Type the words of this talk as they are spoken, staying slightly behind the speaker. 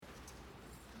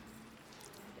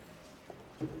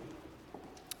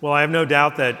Well, I have no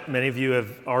doubt that many of you have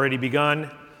already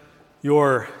begun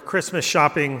your Christmas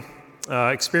shopping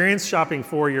experience, shopping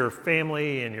for your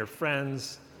family and your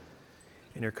friends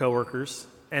and your coworkers.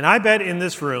 And I bet in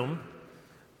this room,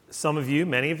 some of you,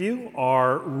 many of you,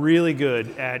 are really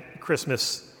good at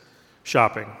Christmas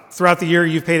shopping. Throughout the year,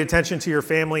 you've paid attention to your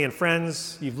family and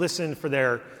friends. You've listened for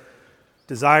their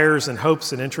desires and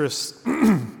hopes and interests.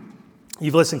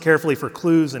 You've listened carefully for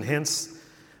clues and hints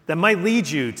that might lead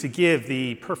you to give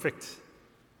the perfect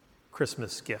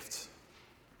Christmas gift.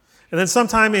 And then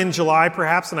sometime in July,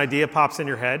 perhaps an idea pops in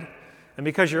your head. And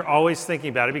because you're always thinking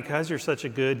about it, because you're such a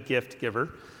good gift giver,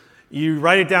 you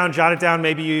write it down, jot it down,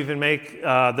 maybe you even make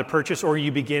the purchase, or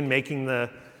you begin making the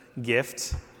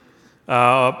gift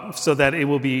so that it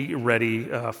will be ready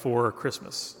for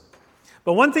Christmas.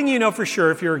 But one thing you know for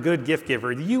sure, if you're a good gift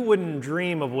giver, you wouldn't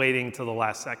dream of waiting till the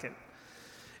last second.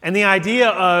 And the idea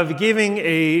of giving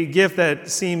a gift that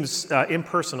seems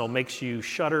impersonal makes you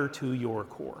shudder to your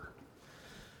core.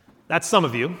 That's some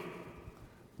of you.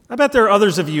 I bet there are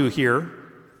others of you here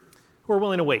who are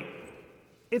willing to wait.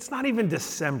 It's not even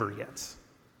December yet.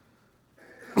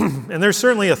 And there's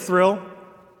certainly a thrill,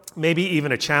 maybe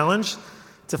even a challenge,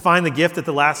 to find the gift at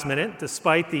the last minute,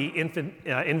 despite the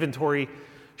inventory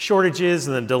shortages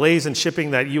and the delays in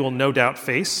shipping that you will no doubt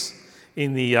face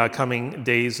in the coming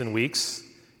days and weeks.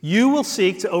 You will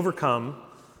seek to overcome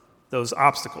those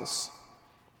obstacles.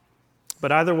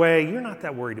 But either way, you're not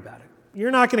that worried about it.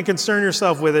 You're not going to concern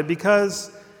yourself with it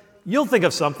because you'll think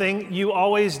of something, you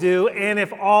always do, and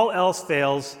if all else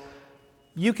fails,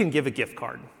 you can give a gift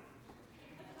card.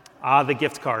 The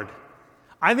gift card.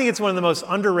 I think it's one of the most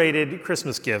underrated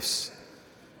Christmas gifts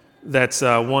that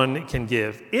one can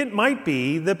give. It might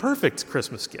be the perfect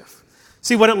Christmas gift.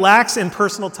 See, what it lacks in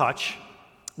personal touch,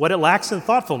 what it lacks in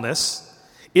thoughtfulness,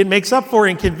 it makes up for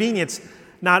in convenience,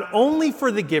 not only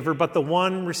for the giver, but the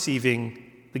one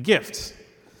receiving the gift.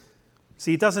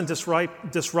 See, it doesn't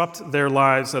disrupt their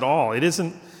lives at all. It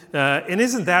isn't, and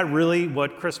isn't that really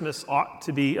what Christmas ought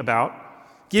to be about?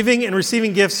 Giving and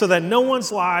receiving gifts so that no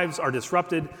one's lives are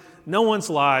disrupted, no one's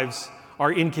lives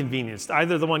are inconvenienced,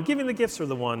 either the one giving the gifts or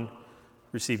the one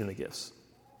receiving the gifts.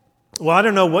 Well, I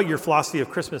don't know what your philosophy of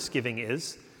Christmas giving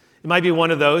is. It might be one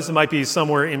of those. It might be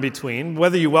somewhere in between.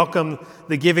 Whether you welcome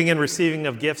the giving and receiving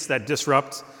of gifts that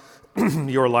disrupt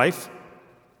your life,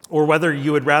 or whether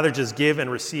you would rather just give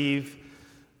and receive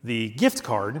the gift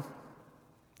card,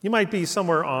 you might be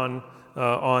somewhere on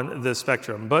the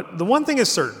spectrum. But the one thing is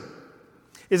certain,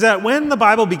 is that when the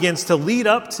Bible begins to lead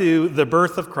up to the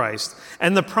birth of Christ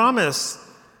and the promise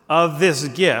of this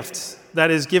gift that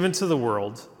is given to the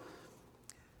world,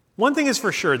 one thing is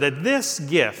for sure, that this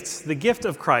gift, the gift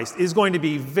of Christ, is going to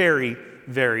be very,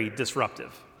 very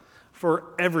disruptive for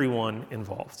everyone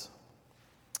involved.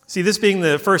 See, this being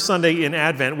the first Sunday in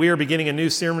Advent, we are beginning a new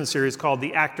sermon series called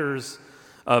The Actors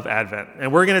of Advent.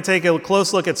 And we're going to take a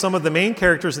close look at some of the main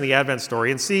characters in the Advent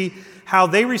story and see how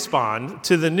they respond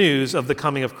to the news of the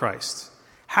coming of Christ.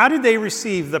 How did they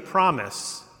receive the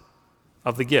promise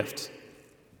of the gift?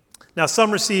 Now, some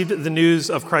received the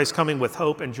news of Christ coming with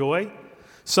hope and joy.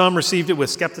 Some received it with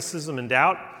skepticism and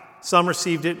doubt. Some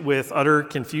received it with utter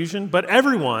confusion. But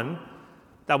everyone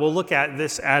that we'll look at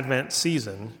this Advent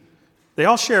season, they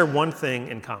all share one thing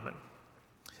in common.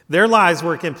 Their lives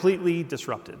were completely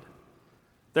disrupted.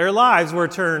 Their lives were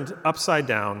turned upside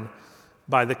down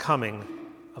by the coming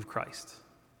of Christ,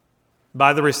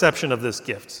 by the reception of this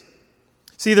gift.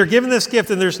 See, they're given this gift,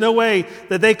 and there's no way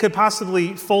that they could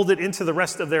possibly fold it into the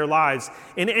rest of their lives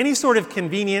in any sort of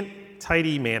convenient,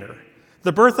 tidy manner.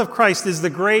 The birth of Christ is the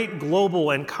great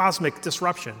global and cosmic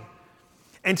disruption.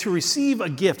 And to receive a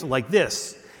gift like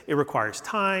this, it requires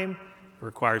time, it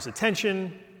requires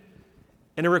attention,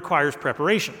 and it requires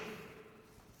preparation.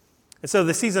 And so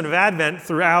the season of Advent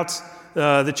throughout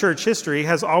the church history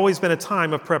has always been a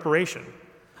time of preparation,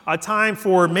 a time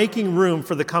for making room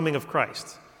for the coming of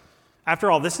Christ. After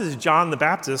all, this is John the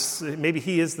Baptist. Maybe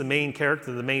he is the main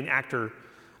character, the main actor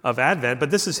of Advent,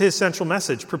 but this is his central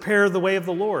message: prepare the way of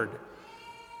the Lord.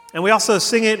 And we also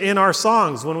sing it in our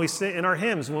songs, when we sing in our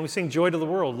hymns, when we sing Joy to the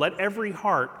World. Let every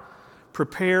heart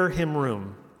prepare him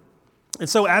room. And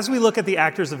so as we look at the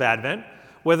actors of Advent,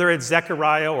 whether it's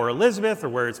Zechariah or Elizabeth, or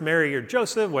whether it's Mary or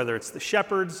Joseph, whether it's the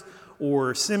shepherds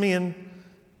or Simeon,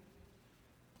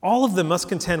 all of them must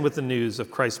contend with the news of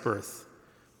Christ's birth.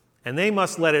 And they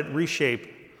must let it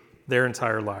reshape their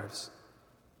entire lives.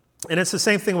 And it's the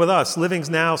same thing with us, living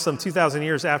now some 2,000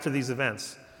 years after these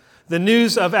events. The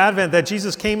news of Advent, that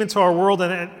Jesus came into our world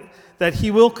and that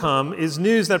he will come, is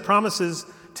news that promises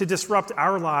to disrupt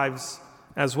our lives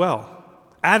as well.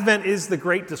 Advent is the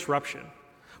great disruption.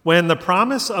 when the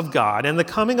promise of God and the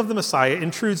coming of the Messiah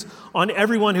intrudes on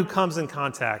everyone who comes in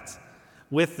contact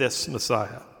with this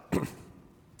Messiah.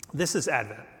 This is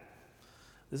Advent.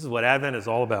 This is what Advent is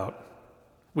all about.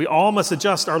 We all must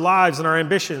adjust our lives and our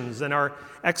ambitions and our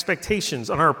expectations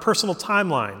on our personal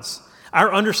timelines,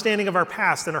 our understanding of our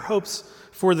past and our hopes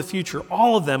for the future.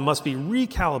 All of them must be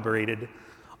recalibrated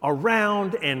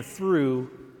around and through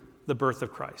the birth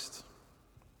of Christ.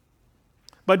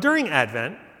 But during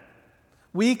Advent,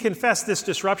 we confess this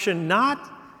disruption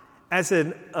not as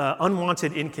an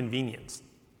unwanted inconvenience,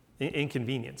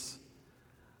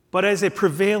 but as a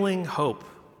prevailing hope.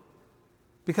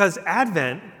 Because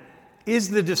Advent is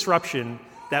the disruption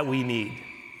that we need.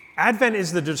 Advent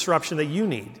is the disruption that you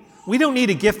need. We don't need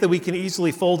a gift that we can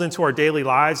easily fold into our daily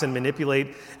lives and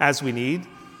manipulate as we need.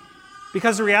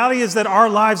 Because the reality is that our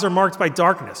lives are marked by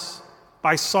darkness,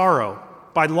 by sorrow,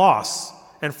 by loss,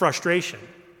 and frustration.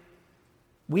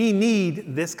 We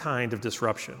need this kind of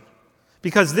disruption.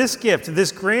 Because this gift,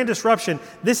 this grand disruption,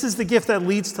 this is the gift that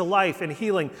leads to life and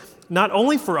healing, not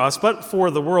only for us, but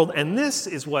for the world. And this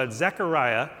is what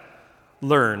Zechariah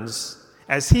learns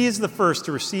as he is the first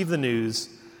to receive the news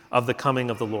of the coming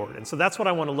of the Lord. And so that's what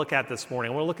I want to look at this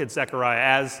morning. I want to look at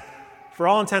Zechariah as, for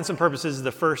all intents and purposes,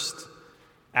 the first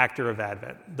actor of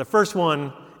Advent, the first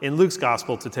one in Luke's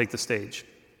gospel to take the stage.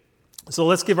 So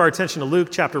let's give our attention to Luke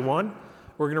chapter 1.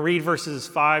 We're going to read verses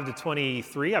 5 to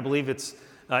 23. I believe it's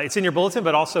in your bulletin,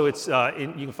 but also you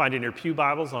can find it in your pew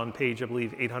Bibles on page, I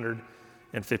believe,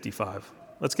 855.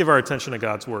 Let's give our attention to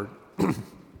God's word.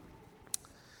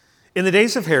 In the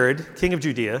days of Herod, king of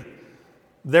Judea,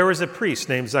 there was a priest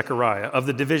named Zechariah of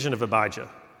the division of Abijah,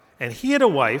 and he had a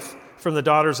wife from the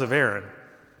daughters of Aaron,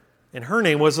 and her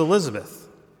name was Elizabeth.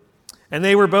 And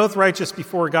they were both righteous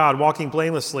before God, walking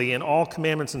blamelessly in all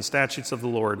commandments and statutes of the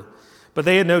Lord. But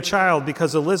they had no child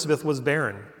because Elizabeth was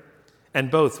barren, and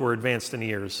both were advanced in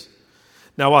years.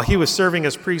 Now, while he was serving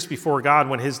as priest before God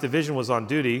when his division was on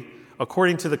duty,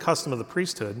 according to the custom of the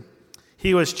priesthood,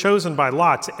 he was chosen by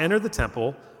lot to enter the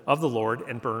temple of the Lord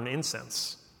and burn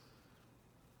incense.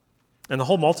 And the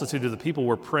whole multitude of the people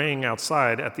were praying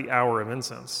outside at the hour of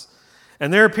incense.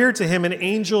 And there appeared to him an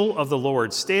angel of the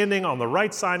Lord standing on the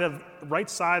right side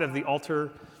of the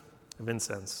altar of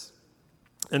incense.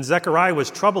 And Zechariah was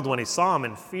troubled when he saw him,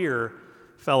 and fear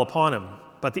fell upon him.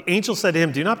 But the angel said to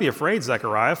him, "Do not be afraid,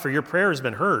 Zechariah, for your prayer has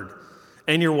been heard.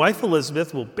 And your wife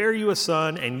Elizabeth will bear you a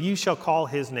son, and you shall call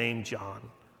his name John.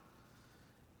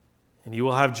 And you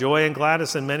will have joy and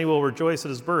gladness, and many will rejoice at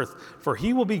his birth, for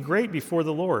he will be great before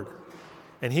the Lord.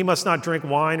 And he must not drink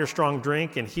wine or strong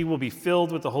drink, and he will be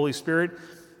filled with the Holy Spirit,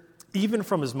 even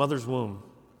from his mother's womb.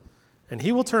 And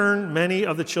he will turn many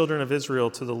of the children of Israel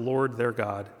to the Lord their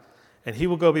God. And he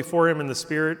will go before him in the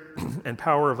spirit and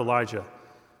power of Elijah,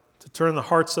 to turn the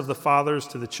hearts of the fathers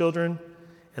to the children,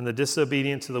 and the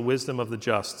disobedient to the wisdom of the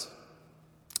just,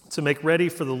 to make ready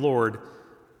for the Lord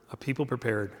a people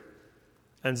prepared."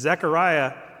 And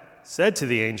Zechariah said to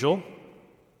the angel,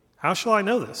 "How shall I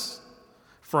know this?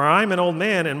 For I am an old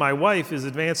man, and my wife is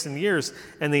advanced in years."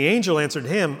 And the angel answered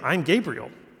him, "I'm Gabriel.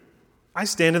 I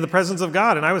stand in the presence of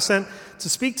God, and I was sent to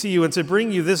speak to you and to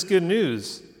bring you this good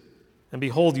news. And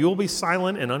behold, you will be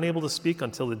silent and unable to speak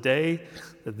until the day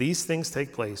that these things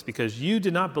take place, because you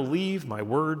did not believe my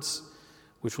words,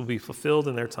 which will be fulfilled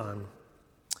in their time."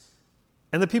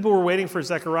 And the people were waiting for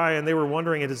Zechariah, and they were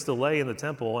wondering at his delay in the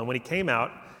temple. And when he came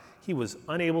out, he was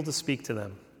unable to speak to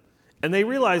them. And they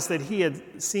realized that he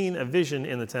had seen a vision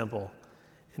in the temple,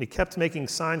 and he kept making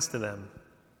signs to them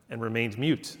and remained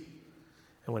mute.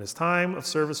 And when his time of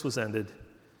service was ended,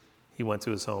 he went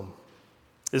to his home.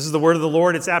 This is the word of the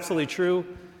Lord. It's absolutely true,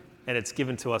 and it's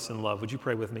given to us in love. Would you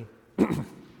pray with me?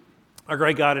 Our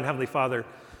great God and Heavenly Father,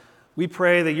 we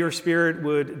pray that your Spirit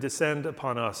would descend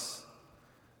upon us,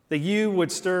 that you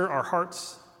would stir our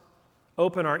hearts,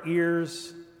 open our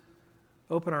ears,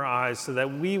 open our eyes, so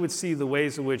that we would see the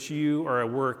ways in which you are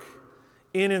at work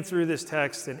in and through this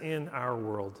text and in our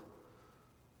world.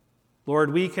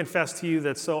 Lord, we confess to you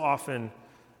that so often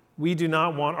we do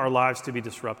not want our lives to be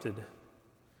disrupted.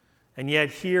 And yet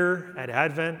here at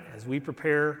Advent, as we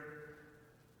prepare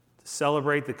to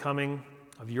celebrate the coming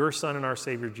of your Son and our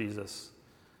Savior Jesus,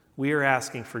 we are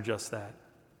asking for just that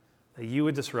you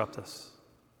would disrupt us.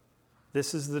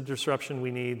 This is the disruption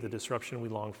we need, the disruption we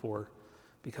long for,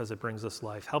 because it brings us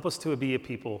life. Help us to be a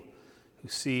people who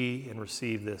see and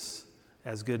receive this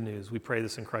as good news. We pray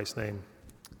this in Christ's name.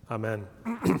 Amen.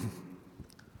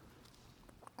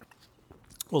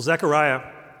 Well, Zechariah,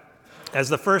 as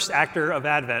the first actor of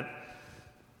Advent,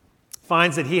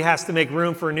 finds that he has to make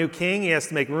room for a new king, he has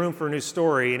to make room for a new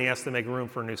story, and he has to make room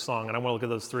for a new song. And I want to look at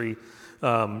those three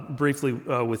briefly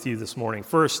with you this morning.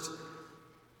 First,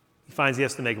 he finds he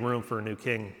has to make room for a new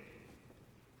king.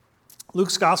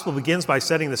 Luke's gospel begins by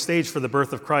setting the stage for the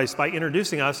birth of Christ by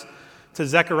introducing us to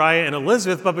Zechariah and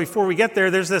Elizabeth. But before we get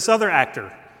there, there's this other actor.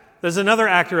 There's another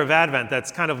actor of Advent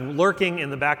that's kind of lurking in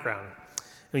the background.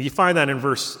 And you find that in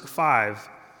verse 5.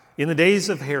 In the days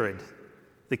of Herod,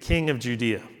 the king of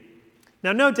Judea.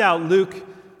 Now, no doubt Luke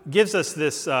gives us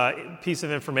this piece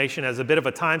of information as a bit of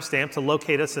a timestamp to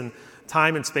locate us in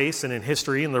time and space and in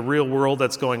history and the real world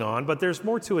that's going on. But there's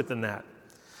more to it than that.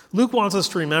 Luke wants us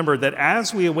to remember that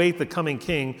as we await the coming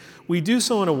king, we do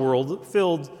so in a world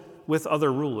filled with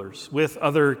other rulers, with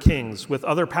other kings, with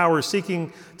other powers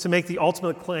seeking to make the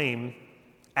ultimate claim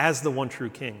as the one true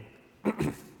king.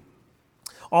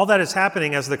 All that is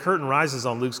happening as the curtain rises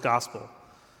on Luke's gospel.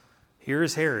 Here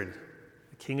is Herod,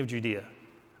 the king of Judea,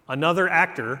 another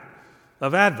actor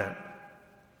of Advent.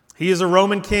 He is a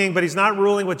Roman king, but he's not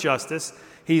ruling with justice.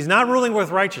 He's not ruling with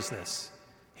righteousness.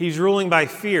 He's ruling by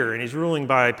fear, and he's ruling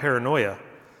by paranoia.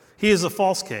 He is a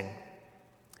false king.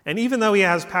 And even though he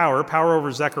has power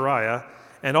over Zechariah,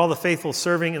 and all the faithful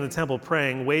serving in the temple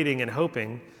praying, waiting, and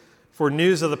hoping for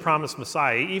news of the promised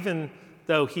Messiah, even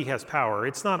though he has power,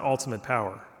 it's not ultimate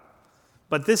power.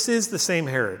 But this is the same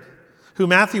Herod, who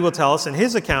Matthew will tell us in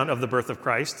his account of the birth of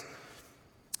Christ,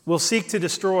 will seek to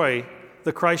destroy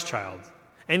the Christ child.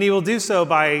 And he will do so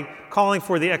by calling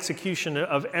for the execution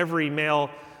of every male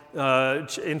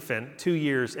infant 2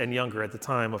 years and younger at the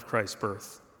time of Christ's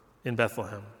birth in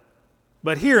Bethlehem.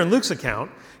 But here in Luke's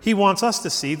account, he wants us to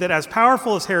see that as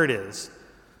powerful as Herod is,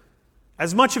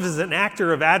 as much of an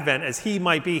actor of Advent as he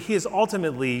might be, he is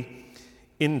ultimately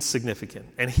insignificant,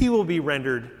 and he will be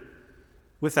rendered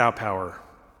without power.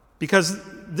 Because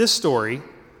this story,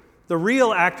 the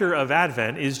real actor of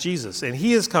Advent is Jesus, and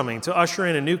he is coming to usher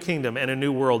in a new kingdom and a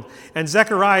new world. And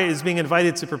Zechariah is being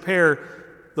invited to prepare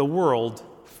the world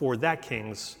for that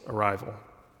king's arrival.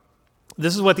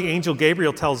 This is what the angel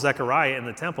Gabriel tells Zechariah in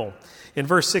the temple. In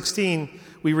verse 16,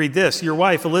 we read this: "Your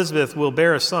wife Elizabeth will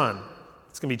bear a son."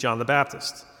 It's going to be John the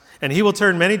Baptist. "And he will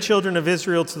turn many children of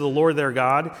Israel to the Lord their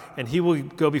God, and he will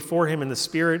go before him in the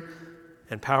spirit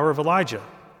and power of Elijah,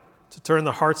 to turn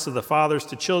the hearts of the fathers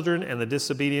to children and the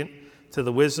disobedient to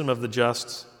the wisdom of the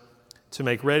just, to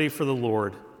make ready for the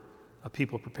Lord a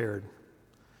people prepared."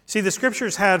 See, the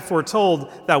scriptures had foretold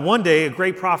that one day a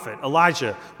great prophet,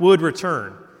 Elijah, would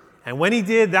return. And when he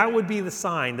did, that would be the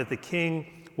sign that the king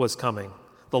was coming.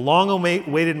 The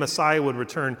long-awaited Messiah would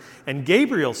return. And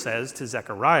Gabriel says to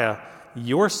Zechariah,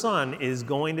 your son is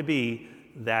going to be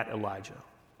that Elijah.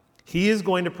 He is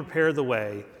going to prepare the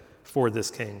way for this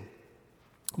king.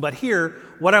 But here,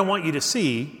 what I want you to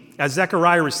see, as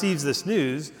Zechariah receives this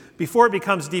news, before it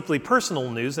becomes deeply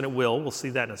personal news, and it will, we'll see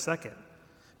that in a second.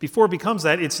 Before it becomes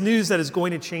that, it's news that is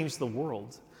going to change the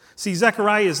world. See,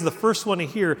 Zechariah is the first one to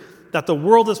hear that the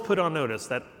world is put on notice,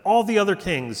 that all the other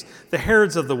kings, the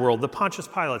Herods of the world, the Pontius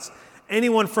Pilates,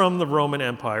 anyone from the Roman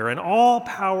Empire, and all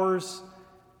powers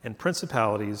and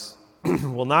principalities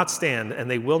will not stand and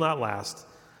they will not last,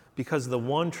 because the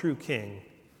one true king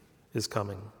is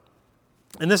coming.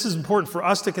 And this is important for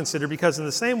us to consider, because in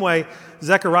the same way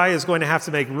Zechariah is going to have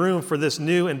to make room for this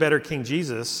new and better King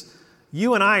Jesus,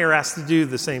 you and I are asked to do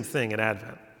the same thing at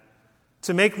Advent,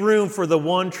 to make room for the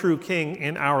one true king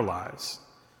in our lives.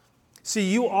 See,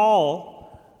 you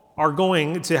all are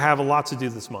going to have a lot to do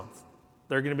this month.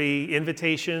 There are going to be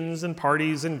invitations and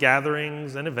parties and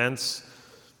gatherings and events.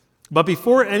 But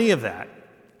before any of that,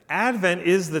 Advent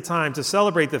is the time to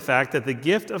celebrate the fact that the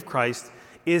gift of Christ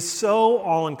is so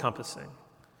all-encompassing,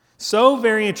 so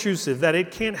very intrusive that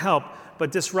it can't help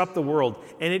but disrupt the world,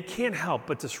 and it can't help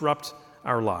but disrupt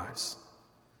our lives.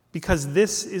 Because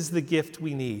this is the gift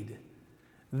we need.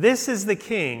 This is the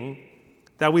king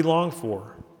that we long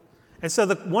for. And so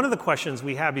one of the questions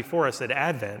we have before us at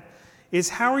Advent is,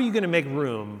 how are you going to make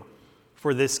room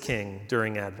for this king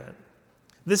during Advent?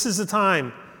 This is the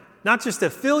time not just to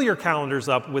fill your calendars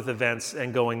up with events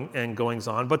and goings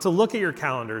on, but to look at your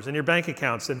calendars and your bank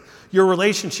accounts and your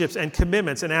relationships and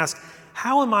commitments and ask,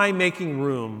 how am I making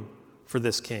room for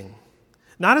this king?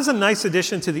 Not as a nice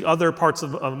addition to the other parts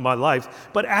of my life,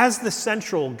 but as the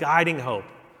central guiding hope,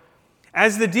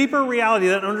 as the deeper reality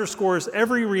that underscores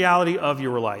every reality of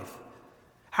your life.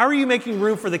 How are you making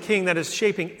room for the king that is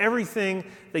shaping everything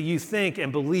that you think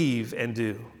and believe and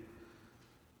do?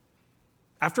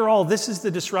 After all, this is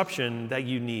the disruption that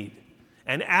you need.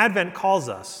 And Advent calls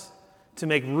us to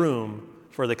make room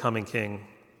for the coming king.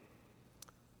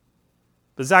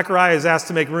 But Zechariah is asked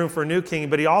to make room for a new king,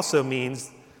 but he also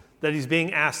means that he's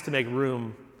being asked to make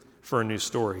room for a new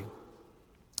story.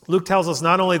 Luke tells us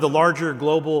not only the larger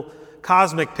global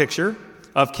cosmic picture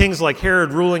of kings like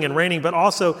Herod ruling and reigning, but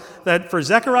also that for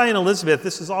Zechariah and Elizabeth,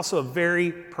 this is also a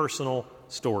very personal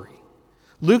story.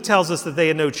 Luke tells us that they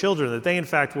had no children, that they in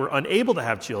fact were unable to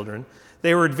have children.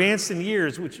 They were advanced in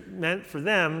years, which meant for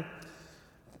them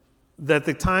that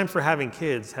the time for having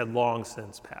kids had long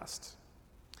since passed.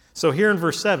 So here in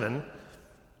verse 7,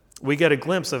 we get a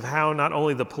glimpse of how not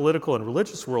only the political and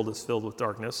religious world is filled with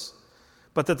darkness,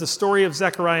 but that the story of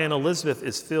Zechariah and Elizabeth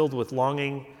is filled with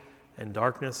longing and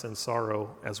darkness and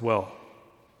sorrow as well.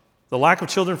 The lack of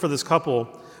children for this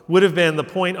couple would have been the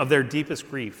point of their deepest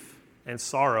grief and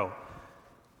sorrow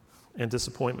and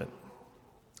disappointment.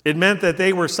 It meant that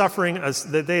they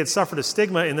had suffered a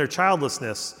stigma in their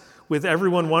childlessness, with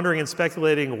everyone wondering and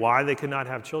speculating why they could not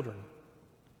have children.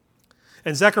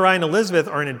 And Zechariah and Elizabeth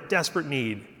are in a desperate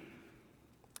need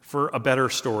for a better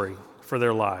story for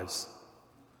their lives.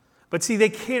 But see, they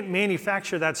can't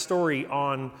manufacture that story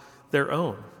on their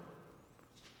own.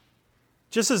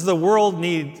 Just as the world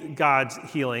needs God's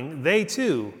healing, they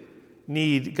too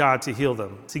need God to heal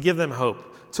them, to give them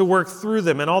hope, to work through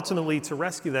them, and ultimately to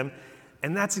rescue them.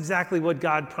 And that's exactly what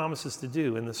God promises to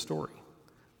do in this story.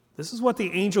 This is what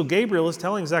the angel Gabriel is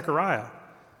telling Zechariah,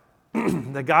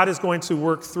 that God is going to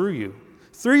work through you,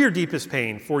 through your deepest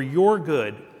pain, for your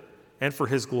good and for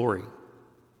his glory.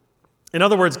 In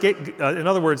other words,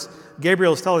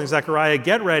 Gabriel is telling Zechariah,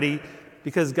 get ready,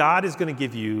 because God is going to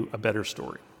give you a better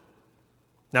story.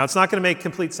 Now, it's not going to make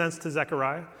complete sense to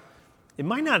Zechariah. It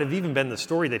might not have even been the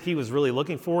story that he was really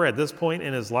looking for at this point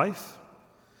in his life.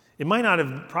 It might not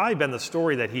have probably been the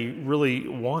story that he really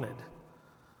wanted.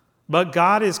 But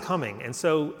God is coming, and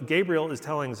so Gabriel is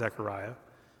telling Zechariah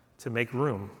to make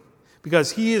room,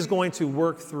 because he is going to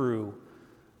work through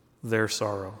their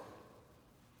sorrow.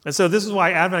 And so this is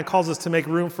why Advent calls us to make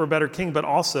room for a better king, but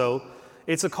also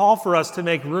it's a call for us to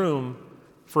make room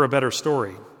for a better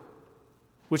story,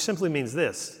 which simply means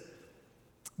this,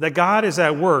 that God is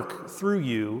at work through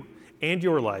you and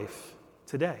your life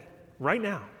today, right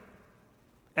now.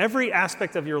 Every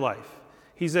aspect of your life.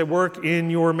 He's at work in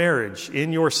your marriage,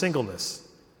 in your singleness,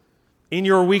 in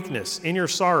your weakness, in your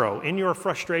sorrow, in your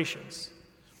frustrations.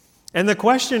 And the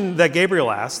question that Gabriel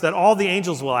asked, that all the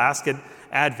angels will ask at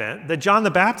Advent, that John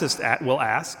the Baptist will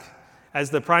ask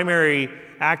as the primary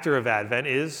actor of Advent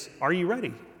is, are you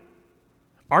ready?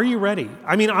 Are you ready?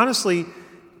 I mean, honestly,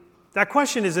 that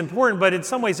question is important, but in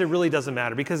some ways it really doesn't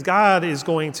matter, because God is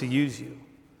going to use you,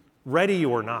 ready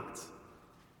or not.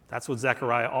 That's what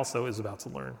Zechariah also is about to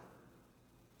learn.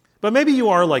 But maybe you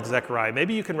are like Zechariah.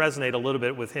 Maybe you can resonate a little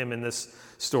bit with him in this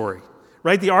story,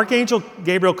 right? The archangel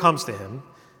Gabriel comes to him,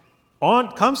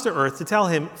 comes to earth to tell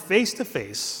him face to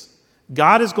face,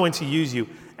 God is going to use you.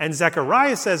 And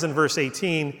Zechariah says in verse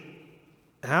 18,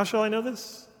 how shall I know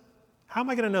this? How am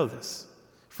I going to know this?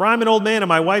 For I'm an old man and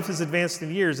my wife is advanced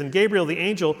in years. And Gabriel, the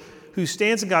angel who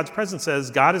stands in God's presence, says,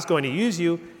 God is going to use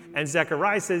you. And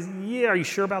Zechariah says, yeah, are you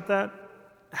sure about that?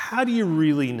 How do you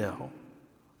really know?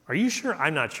 Are you sure?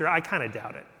 I'm not sure. I kind of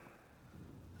doubt it.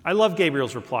 I love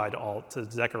Gabriel's reply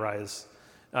to Zechariah's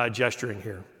gesturing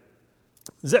here.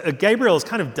 Gabriel is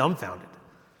kind of dumbfounded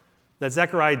that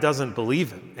Zechariah doesn't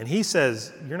believe him. And he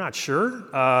says, you're not sure?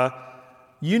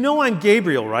 You know I'm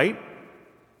Gabriel, right?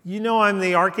 You know I'm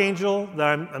the archangel that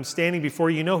I'm standing before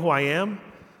you. You know who I am?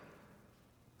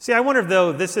 See, I wonder if,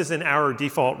 though, this isn't our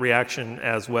default reaction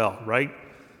as well, right?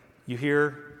 You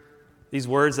hear these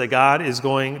words that God is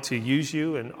going to use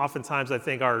you, and oftentimes I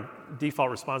think our default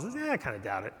response is, I kind of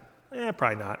doubt it.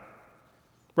 Probably not.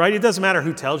 Right? It doesn't matter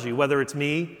who tells you, whether it's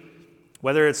me,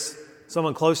 whether it's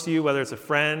someone close to you, whether it's a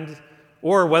friend,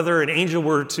 or whether an angel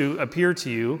were to appear to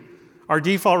you. Our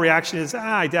default reaction is,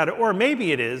 I doubt it. Or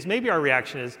maybe it is. Maybe our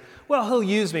reaction is, well, he'll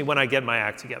use me when I get my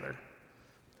act together.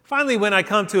 Finally, when I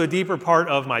come to a deeper part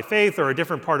of my faith or a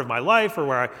different part of my life, or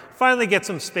where I finally get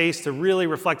some space to really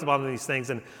reflect upon these things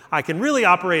and I can really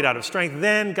operate out of strength,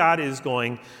 then God is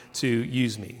going to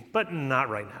use me. But not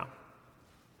right now.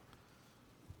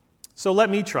 So let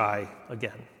me try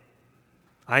again.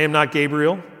 I am not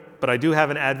Gabriel, but I do have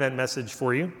an Advent message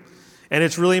for you. And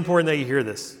it's really important that you hear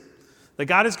this, that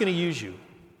God is going to use you.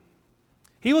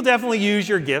 He will definitely use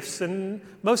your gifts, and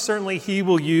most certainly he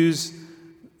will use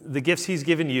the gifts he's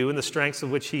given you and the strengths of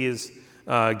which he has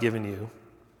given you.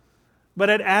 But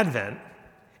at Advent,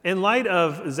 in light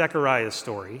of Zechariah's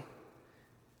story,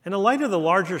 and in light of the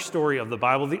larger story of the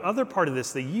Bible, the other part of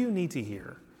this that you need to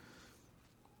hear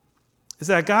is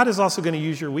that God is also going to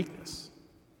use your weakness.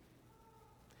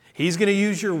 He's going to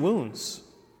use your wounds,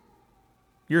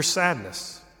 your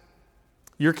sadness,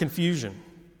 your confusion.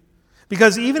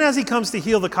 Because even as he comes to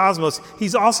heal the cosmos,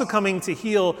 he's also coming to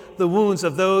heal the wounds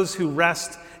of those who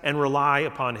rest and rely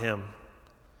upon him.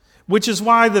 Which is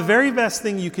why the very best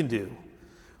thing you can do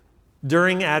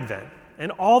during Advent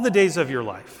and all the days of your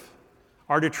life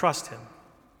are to trust him,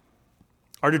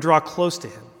 are to draw close to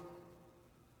him.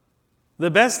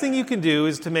 The best thing you can do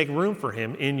is to make room for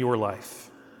him in your life.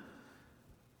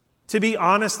 To be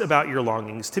honest about your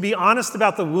longings, to be honest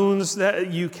about the wounds that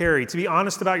you carry, to be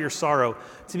honest about your sorrow,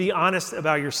 to be honest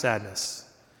about your sadness.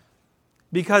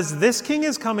 Because this king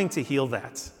is coming to heal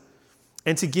that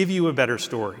and to give you a better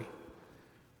story.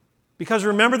 Because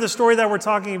remember, the story that we're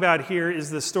talking about here is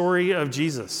the story of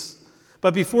Jesus.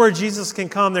 But before Jesus can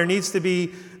come, there needs to be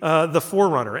the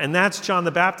forerunner, and that's John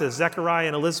the Baptist, Zechariah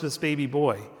and Elizabeth's baby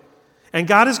boy. And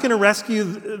God is going to rescue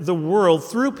the world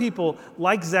through people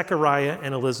like Zechariah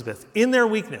and Elizabeth, in their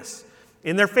weakness,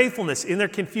 in their faithfulness, in their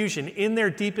confusion, in their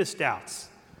deepest doubts.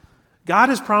 God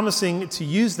is promising to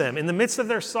use them in the midst of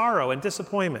their sorrow and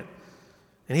disappointment.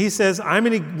 And he says, I'm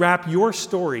going to wrap your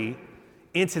story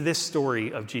into this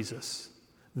story of Jesus,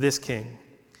 this king.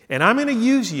 And I'm going to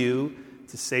use you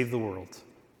to save the world.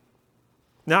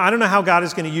 Now, I don't know how God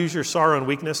is going to use your sorrow and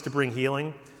weakness to bring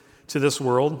healing to this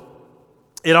world.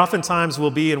 It oftentimes will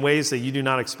be in ways that you do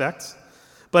not expect.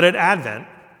 But at Advent,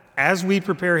 as we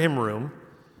prepare him room,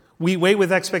 we wait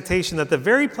with expectation that the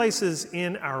very places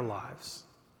in our lives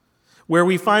where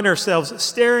we find ourselves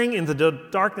staring into the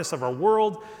darkness of our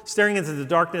world, staring into the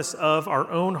darkness of our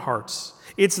own hearts,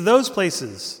 it's those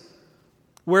places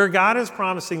where God is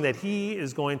promising that he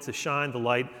is going to shine the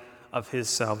light of his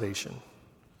salvation,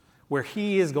 where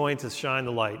he is going to shine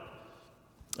the light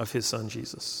of his son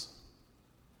Jesus.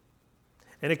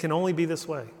 And it can only be this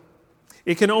way.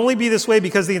 It can only be this way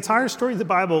because the entire story of the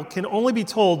Bible can only be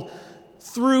told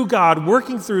through God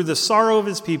working through the sorrow of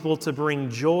his people to bring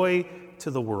joy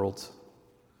to the world.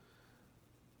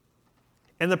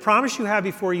 And the promise you have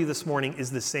before you this morning is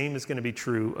the same as going to be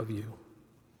true of you.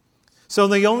 So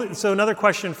another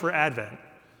question for Advent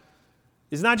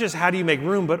is not just how do you make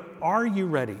room, but are you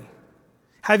ready?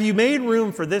 Have you made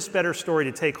room for this better story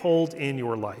to take hold in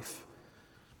your life?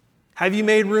 Have you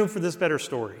made room for this better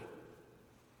story?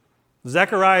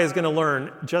 Zechariah is going to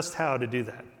learn just how to do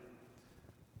that.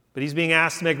 But he's being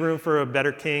asked to make room for a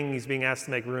better king. He's being asked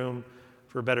to make room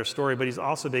for a better story. But he's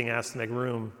also being asked to make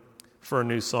room for a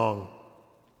new song.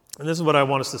 And this is what I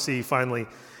want us to see finally.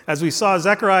 As we saw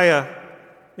Zechariah,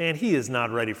 man, he is not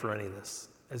ready for any of this.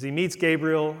 As he meets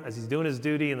Gabriel, as he's doing his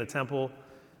duty in the temple,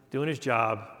 doing his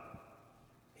job,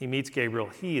 he meets Gabriel.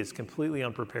 He is completely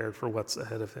unprepared for what's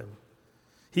ahead of him.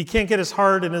 He can't get his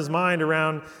heart and his mind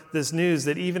around this news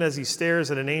that even as he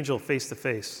stares at an angel face to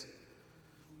face.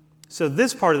 So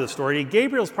this part of the story,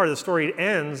 Gabriel's part of the story,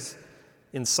 ends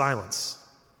in silence.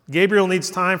 Gabriel needs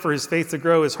time for his faith to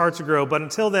grow, his heart to grow, but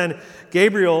until then,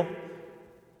 Gabriel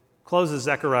closes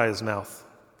Zechariah's mouth.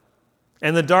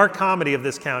 And the dark comedy of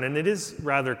this account, and it is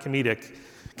rather comedic,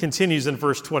 continues in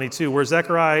verse 22, where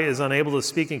Zechariah is unable to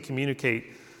speak and communicate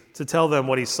to tell them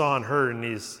what he saw and heard, and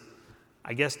he's,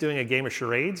 I guess, doing a game of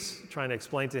charades, trying to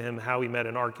explain to him how he met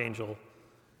an archangel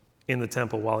in the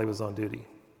temple while he was on duty.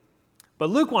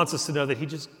 But Luke wants us to know that he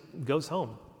just goes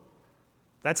home.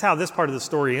 That's how this part of the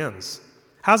story ends.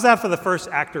 How's that for the first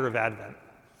actor of Advent?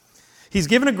 He's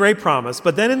given a great promise,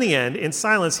 but then in the end, in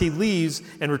silence, he leaves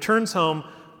and returns home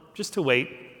just to wait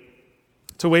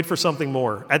for something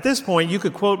more. At this point, you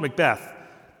could quote Macbeth.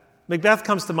 Macbeth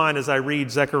comes to mind as I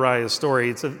read Zechariah's story.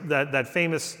 It's that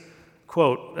famous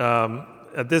quote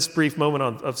at this brief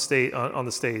moment on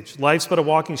the stage. Life's but a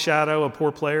walking shadow, a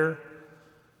poor player,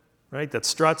 right, that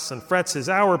struts and frets his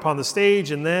hour upon the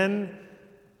stage, and then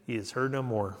he is heard no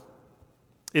more.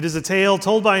 It is a tale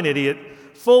told by an idiot,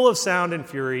 full of sound and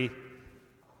fury,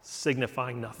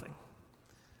 signifying nothing.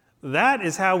 That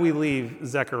is how we leave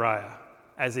Zechariah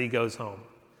as he goes home.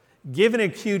 Given a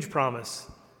huge promise,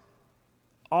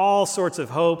 all sorts of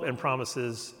hope and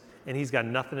promises, and he's got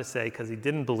nothing to say because he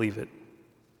didn't believe it.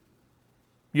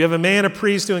 You have a man, a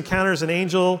priest, who encounters an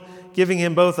angel, giving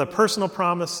him both a personal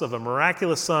promise of a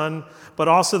miraculous son, but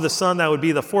also the son that would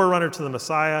be the forerunner to the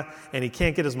Messiah, and he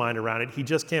can't get his mind around it. He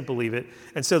just can't believe it.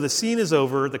 And so the scene is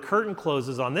over, the curtain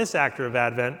closes on this actor of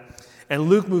Advent, and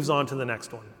Luke moves on to the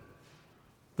next one,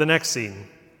 the next scene.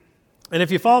 And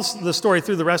if you follow the story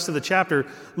through the rest of the chapter,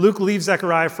 Luke leaves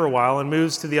Zechariah for a while and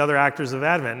moves to the other actors of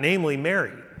Advent, namely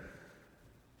Mary.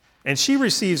 And she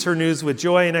receives her news with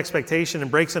joy and expectation and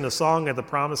breaks into song at the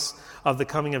promise of the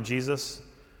coming of Jesus.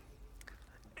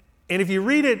 And if you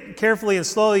read it carefully and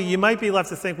slowly, you might be left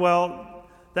to think, well,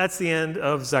 that's the end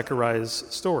of Zechariah's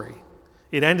story.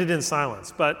 It ended in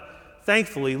silence. But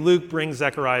thankfully, Luke brings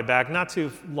Zechariah back not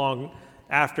too long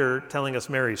after telling us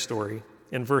Mary's story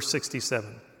in verse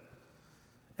 67.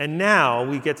 And now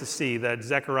we get to see that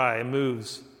Zechariah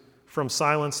moves from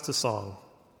silence to song.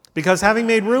 Because having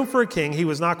made room for a king he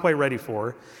was not quite ready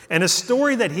for, and a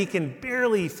story that he can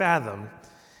barely fathom,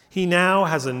 he now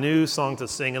has a new song to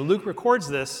sing. And Luke records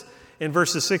this in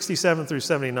verses 67 through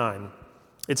 79.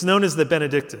 It's known as the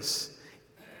Benedictus,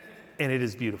 and it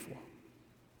is beautiful.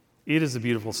 It is a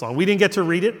beautiful song. We didn't get to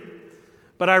read it,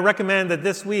 but I recommend that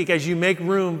this week, as you make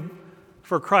room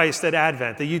for Christ at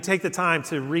Advent, that you take the time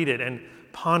to read it and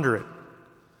ponder it.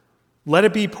 Let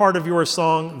it be part of your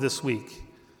song this week.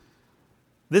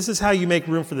 This is how you make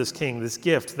room for this king, this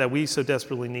gift that we so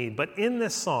desperately need. But in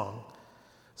this song,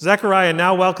 Zechariah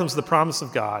now welcomes the promise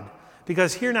of God,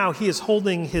 because here now he is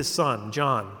holding his son,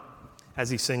 John, as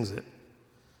he sings it.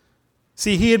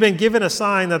 See, he had been given a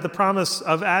sign that the promise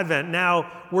of Advent now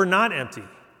were not empty,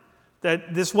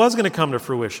 that this was going to come to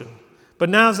fruition. But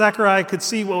now Zechariah could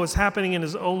see what was happening in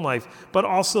his own life, but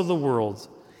also the world.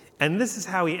 And this is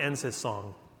how he ends his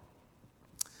song.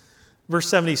 Verse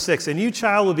 76, "And you,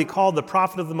 child, will be called the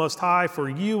prophet of the Most High, for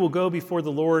you will go before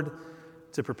the Lord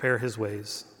to prepare his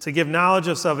ways, to give knowledge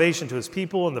of salvation to his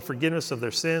people and the forgiveness of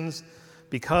their sins,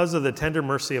 because of the tender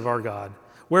mercy of our God,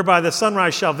 whereby the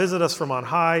sunrise shall visit us from on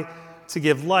high, to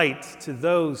give light to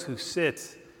those who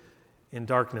sit in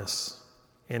darkness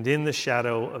and in the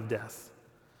shadow of death,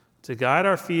 to guide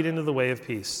our feet into the way of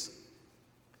peace."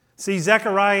 See,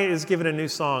 Zechariah is given a new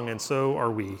song, and so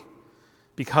are we.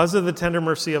 Because of the tender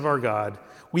mercy of our God,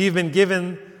 we have been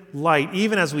given light,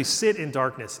 even as we sit in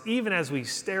darkness, even as we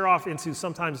stare off into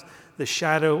sometimes the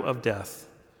shadow of death.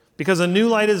 Because a new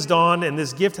light has dawned, and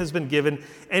this gift has been given,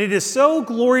 and it is so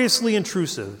gloriously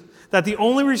intrusive that the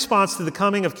only response to the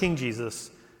coming of King Jesus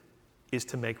is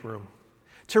to make room,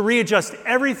 to readjust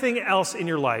everything else in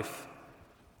your life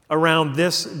around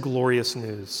this glorious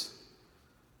news.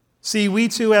 See, we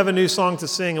too have a new song to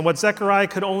sing, and what Zechariah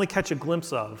could only catch a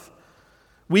glimpse of,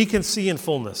 we can see in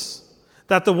fullness,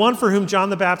 that the one for whom John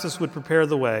the Baptist would prepare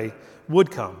the way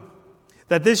would come,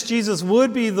 that this Jesus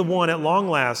would be the one at long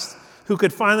last who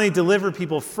could finally deliver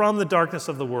people from the darkness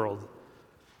of the world,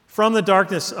 from the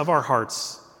darkness of our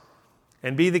hearts,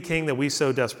 and be the king that we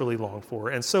so desperately long for.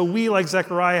 And so we, like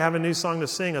Zechariah, have a new song to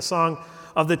sing, a song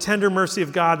of the tender mercy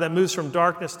of God that moves from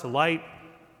darkness to light,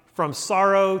 from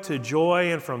sorrow to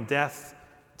joy, and from death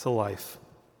to life.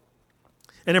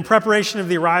 And in preparation of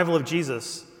the arrival of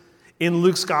Jesus in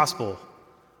Luke's gospel,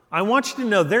 I want you to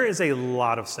know there is a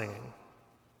lot of singing.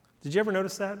 Did you ever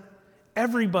notice that?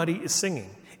 Everybody is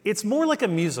singing. It's more like a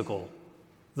musical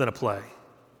than a play.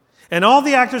 And all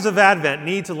the actors of Advent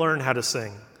need to learn how to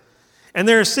sing. And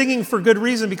they're singing for good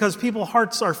reason, because people's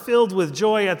hearts are filled with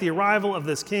joy at the arrival of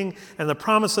this king and the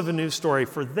promise of a new story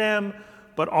for them,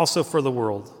 but also for the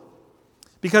world.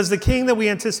 Because the king that we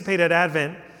anticipate at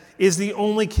Advent is the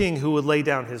only king who would lay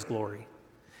down his glory.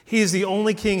 He is the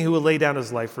only king who would lay down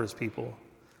his life for his people.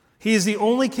 He is the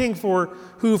only king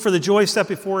who, for the joy set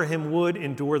before him, would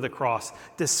endure the cross,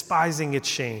 despising its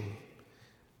shame,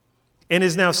 and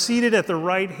is now seated at the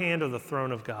right hand of the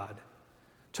throne of God,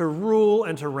 to rule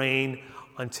and to reign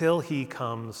until he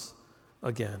comes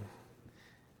again.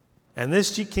 And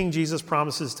this King Jesus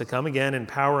promises to come again in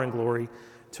power and glory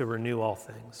to renew all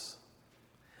things.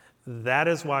 That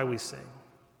is why we sing.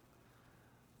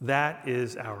 That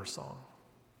is our song.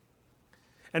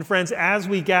 And friends, as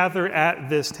we gather at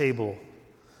this table,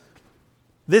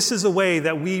 this is a way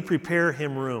that we prepare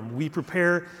him room. We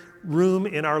prepare room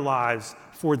in our lives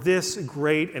for this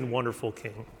great and wonderful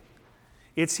King.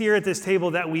 It's here at this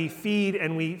table that we feed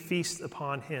and we feast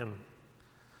upon him,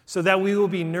 so that we will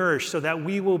be nourished, so that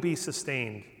we will be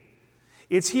sustained.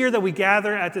 It's here that we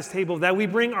gather at this table, that we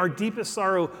bring our deepest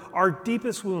sorrow, our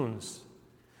deepest wounds,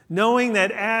 knowing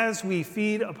that as we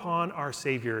feed upon our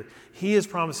Savior, he is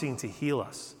promising to heal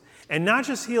us. And not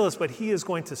just heal us, but he is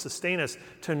going to sustain us,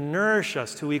 to nourish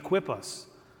us, to equip us,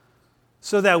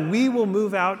 so that we will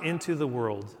move out into the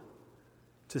world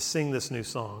to sing this new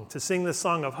song, to sing this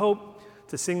song of hope,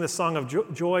 to sing the song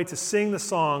of joy, to sing the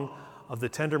song of the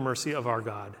tender mercy of our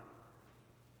God,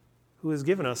 who has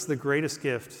given us the greatest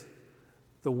gift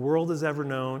the world has ever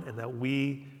known and that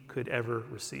we could ever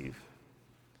receive.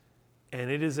 And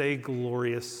it is a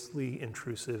gloriously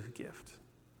intrusive gift.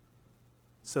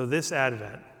 So this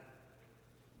Advent,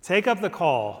 take up the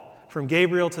call from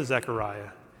Gabriel to Zechariah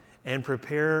and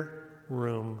prepare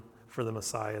room for the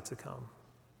Messiah to come.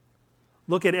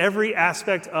 Look at every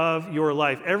aspect of your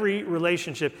life, every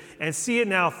relationship, and see it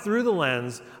now through the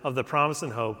lens of the promise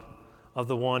and hope of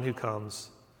the one who comes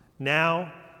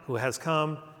now, who has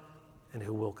come, and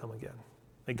who will come again.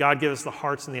 May God give us the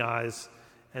hearts and the eyes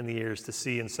and the ears to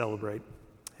see and celebrate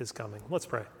his coming. Let's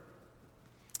pray.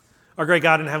 Our great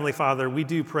God and Heavenly Father, we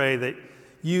do pray that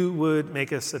you would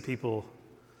make us a people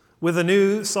with a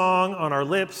new song on our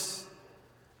lips,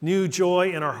 new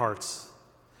joy in our hearts,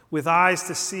 with eyes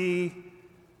to see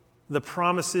the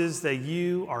promises that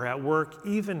you are at work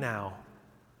even now.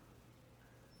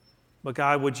 But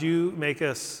God, would you make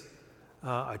us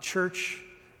a church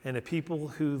and a people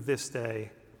who this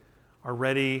day are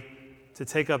ready to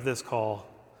take up this call,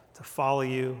 to follow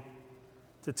you,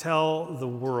 to tell the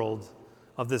world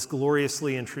of this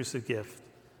gloriously intrusive gift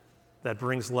that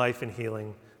brings life and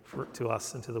healing to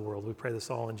us and to the world. We pray this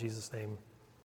all in Jesus' name.